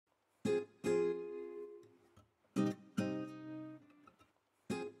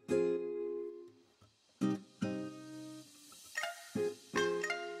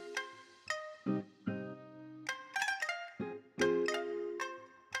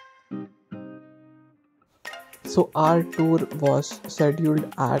So our tour was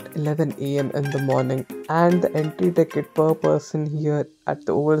scheduled at 11 a.m. in the morning, and the entry ticket per person here at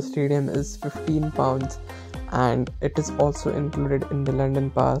the Oval Stadium is £15, and it is also included in the London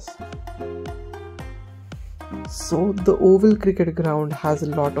Pass. So the Oval Cricket Ground has a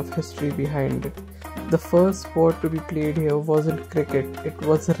lot of history behind it. The first sport to be played here wasn't cricket, it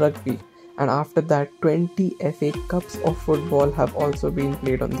was rugby, and after that 20 FA Cups of football have also been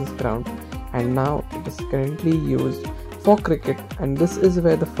played on this ground, and now it is currently used for cricket, and this is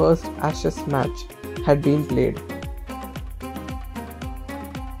where the first Ashes match had been played.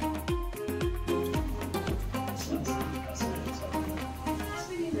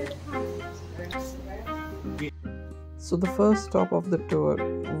 So the first stop of the tour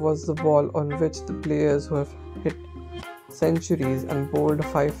was the wall on which the players who have hit centuries and bowled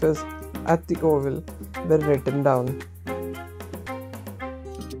fifers at the Oval were written down.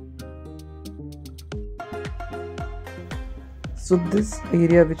 So this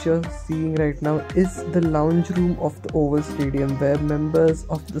area which you are seeing right now is the lounge room of the Oval Stadium, where members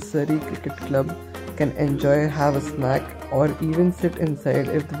of the Surrey Cricket Club can enjoy, have a snack, or even sit inside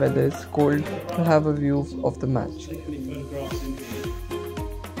if the weather is cold to have a view of the match.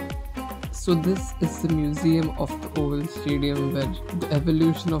 So this is the museum of the Oval Stadium, where the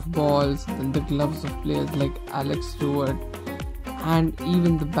evolution of balls and the gloves of players like Alex Stewart and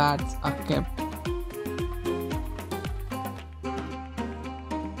even the bats are kept.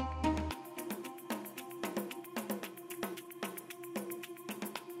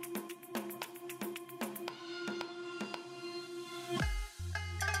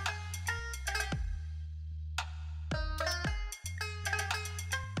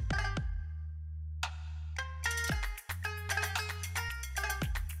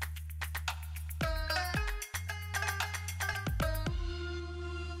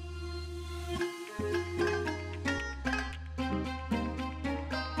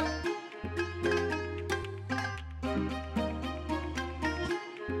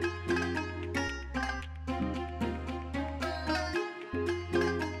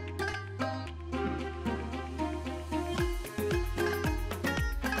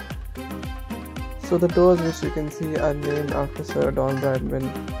 So the doors which you can see are named after Sir Don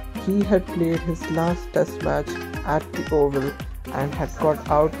Bradman. He had played his last test match at the Oval and had got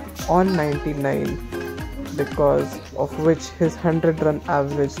out on 99, because of which his 100-run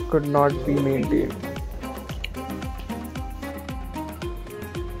average could not be maintained.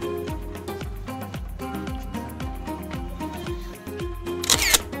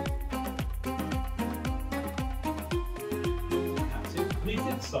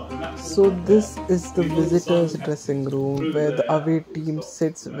 So this is the visitors dressing room, where the away team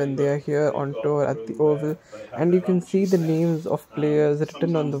sits when they are here on tour at the Oval, and you can see the names of players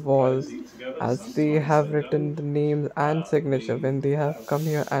written on the walls, as they have written the names and signature when they have come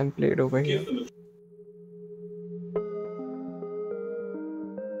here and played over here.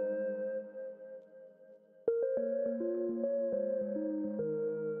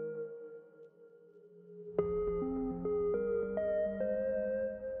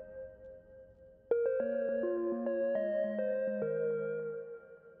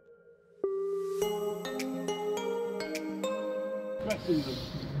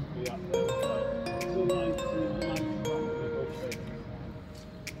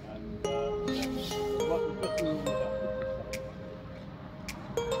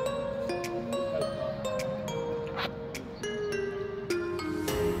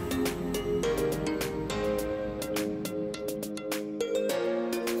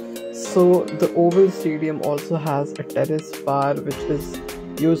 So the Oval Stadium also has a terrace bar which is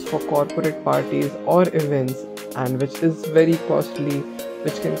used for corporate parties or events, and which is very costly,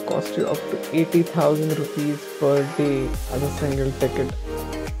 which can cost you up to 80,000 rupees per day as a single ticket.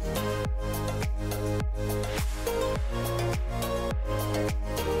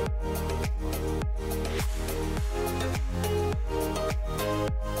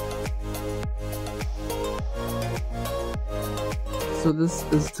 So this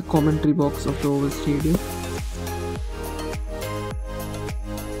is the commentary box of the Oval Stadium.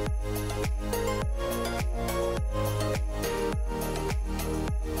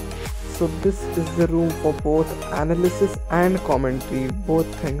 So this is the room for both analysis and commentary. Both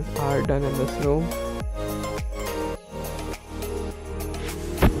things are done in this room.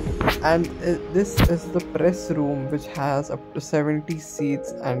 And this is the press room, which has up to 70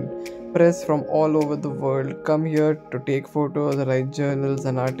 seats, and press from all over the world come here to take photos, write journals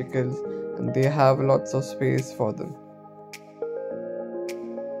and articles, and they have lots of space for them.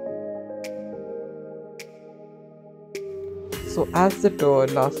 So as the tour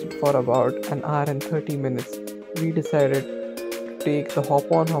lasted for about an hour and 30 minutes, we decided to take the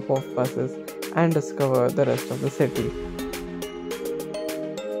hop on hop off buses and discover the rest of the city.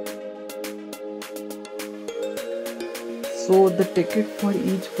 So the ticket for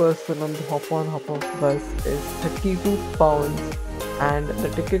each person on the hop on hop off bus is £32, and the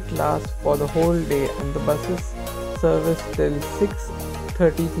ticket lasts for the whole day, and the buses service till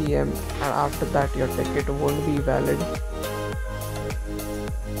 6:30 p.m. and after that your ticket won't be valid.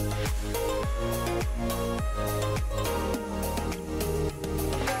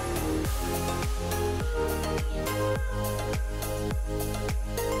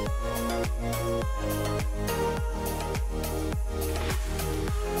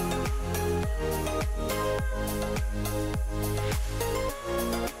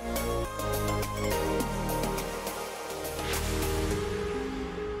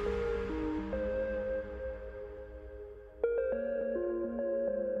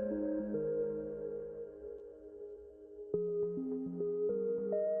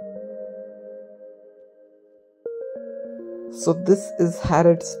 So this is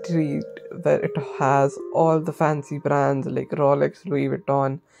Harrod Street, where it has all the fancy brands like Rolex, Louis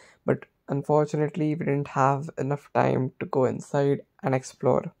Vuitton, but unfortunately we didn't have enough time to go inside and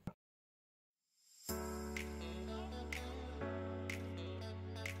explore.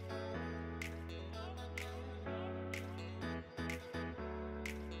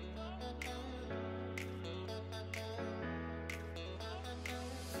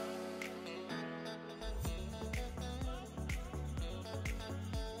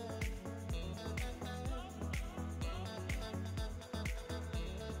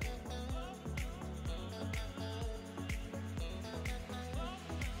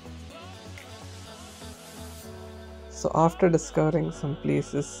 So after discovering some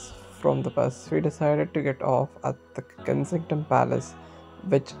places from the bus, we decided to get off at the Kensington Palace,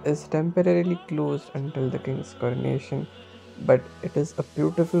 which is temporarily closed until the King's coronation, but it is a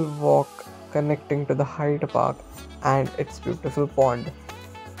beautiful walk connecting to the Hyde Park and its beautiful pond.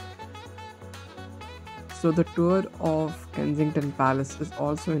 So the tour of Kensington Palace is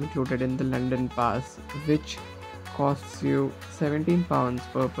also included in the London Pass, which costs you £17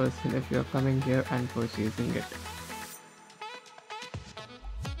 per person if you are coming here and purchasing it.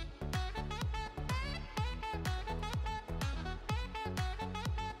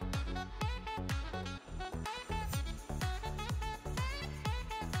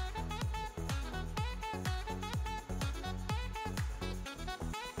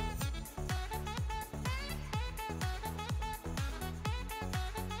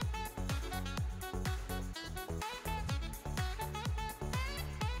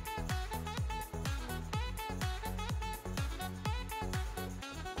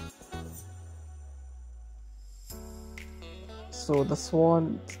 So the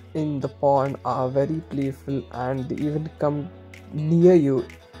swans in the pond are very playful and they even come near you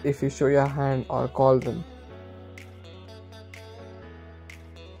if you show your hand or call them.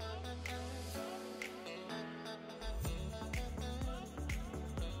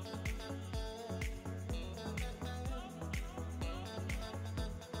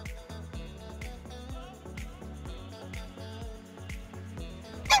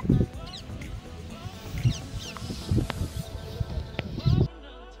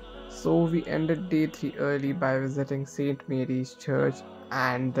 So we ended day 3 early by visiting St. Mary's Church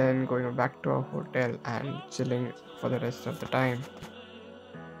and then going back to our hotel and chilling for the rest of the time.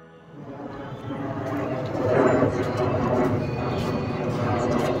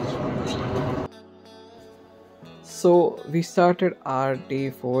 So we started our day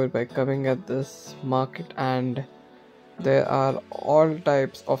 4 by coming at this market, and there are all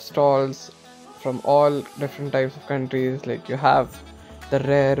types of stalls from all different types of countries. Like you have the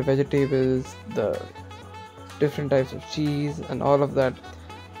rare vegetables, the different types of cheese and all of that,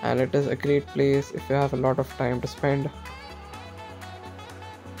 and it is a great place if you have a lot of time to spend.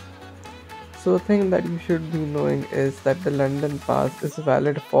 So the thing that you should be knowing is that the London Pass is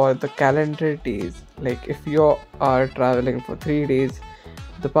valid for the calendar days. Like if you are traveling for 3 days,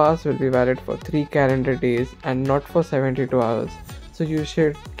 the pass will be valid for 3 calendar days and not for 72 hours. So you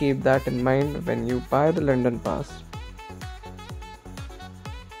should keep that in mind when you buy the London Pass.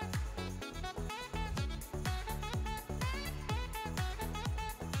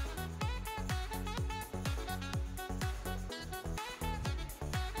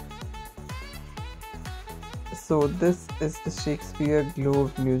 So this is the Shakespeare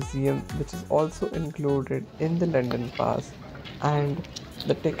Globe Museum, which is also included in the London Pass, and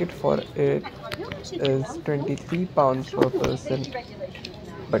the ticket for it is £23 per person,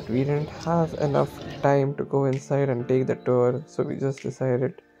 but we didn't have enough time to go inside and take the tour, so we just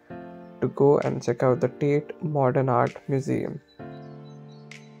decided to go and check out the Tate Modern Art Museum.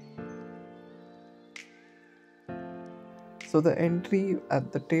 So the entry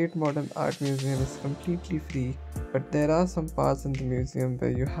at the Tate Modern Art Museum is completely free, but there are some parts in the museum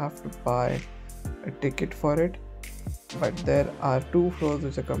where you have to buy a ticket for it. But there are 2 floors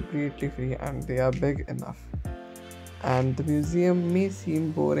which are completely free and they are big enough. And the museum may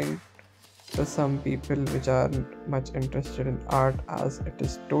seem boring to some people which aren't much interested in art, as it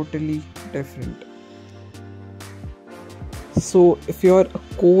is totally different. So if you're a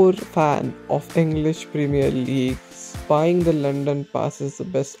core fan of English Premier League, buying the London pass is the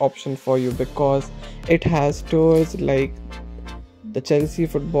best option for you, because it has tours like the Chelsea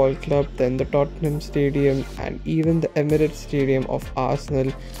Football Club, then the Tottenham Stadium, and even the Emirates Stadium of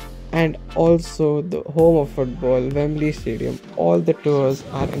Arsenal, and also the home of football, Wembley Stadium. All the tours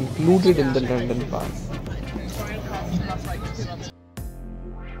are included in the London pass.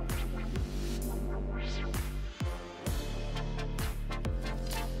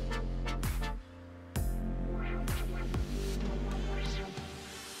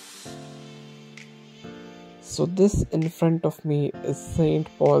 So this in front of me is St.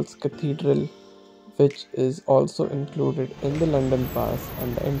 Paul's Cathedral, which is also included in the London Pass,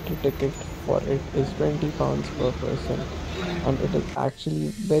 and the entry ticket for it is £20 per person, and it is actually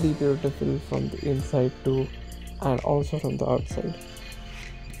very beautiful from the inside too, and also from the outside.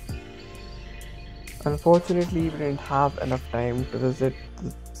 Unfortunately, we didn't have enough time to visit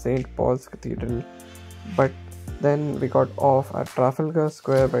the St. Paul's Cathedral, but then we got off at Trafalgar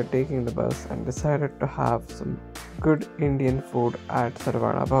Square by taking the bus and decided to have some good Indian food at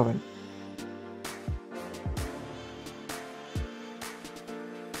Sarvana Bhavan.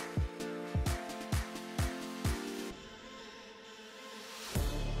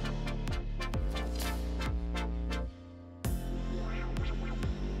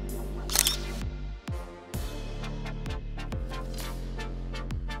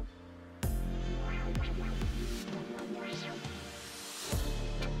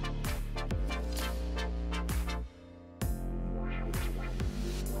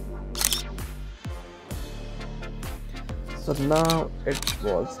 So now it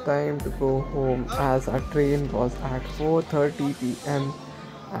was time to go home, as our train was at 4:30 p.m.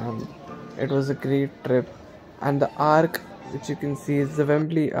 and it was a great trip. And the arc which you can see is the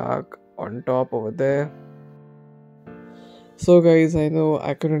Wembley Arc on top over there. So guys, I know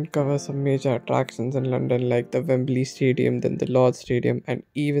I couldn't cover some major attractions in London like the Wembley Stadium, then the Lord's Stadium, and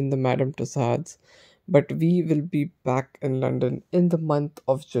even the Madame Tussauds. But we will be back in London in the month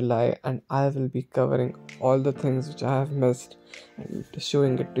of July, and I will be covering all the things which I have missed and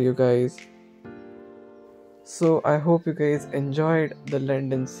showing it to you guys. So I hope you guys enjoyed the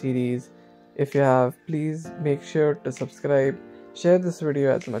London series. If you have, please make sure to subscribe, share this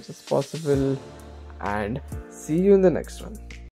video as much as possible, and see you in the next one.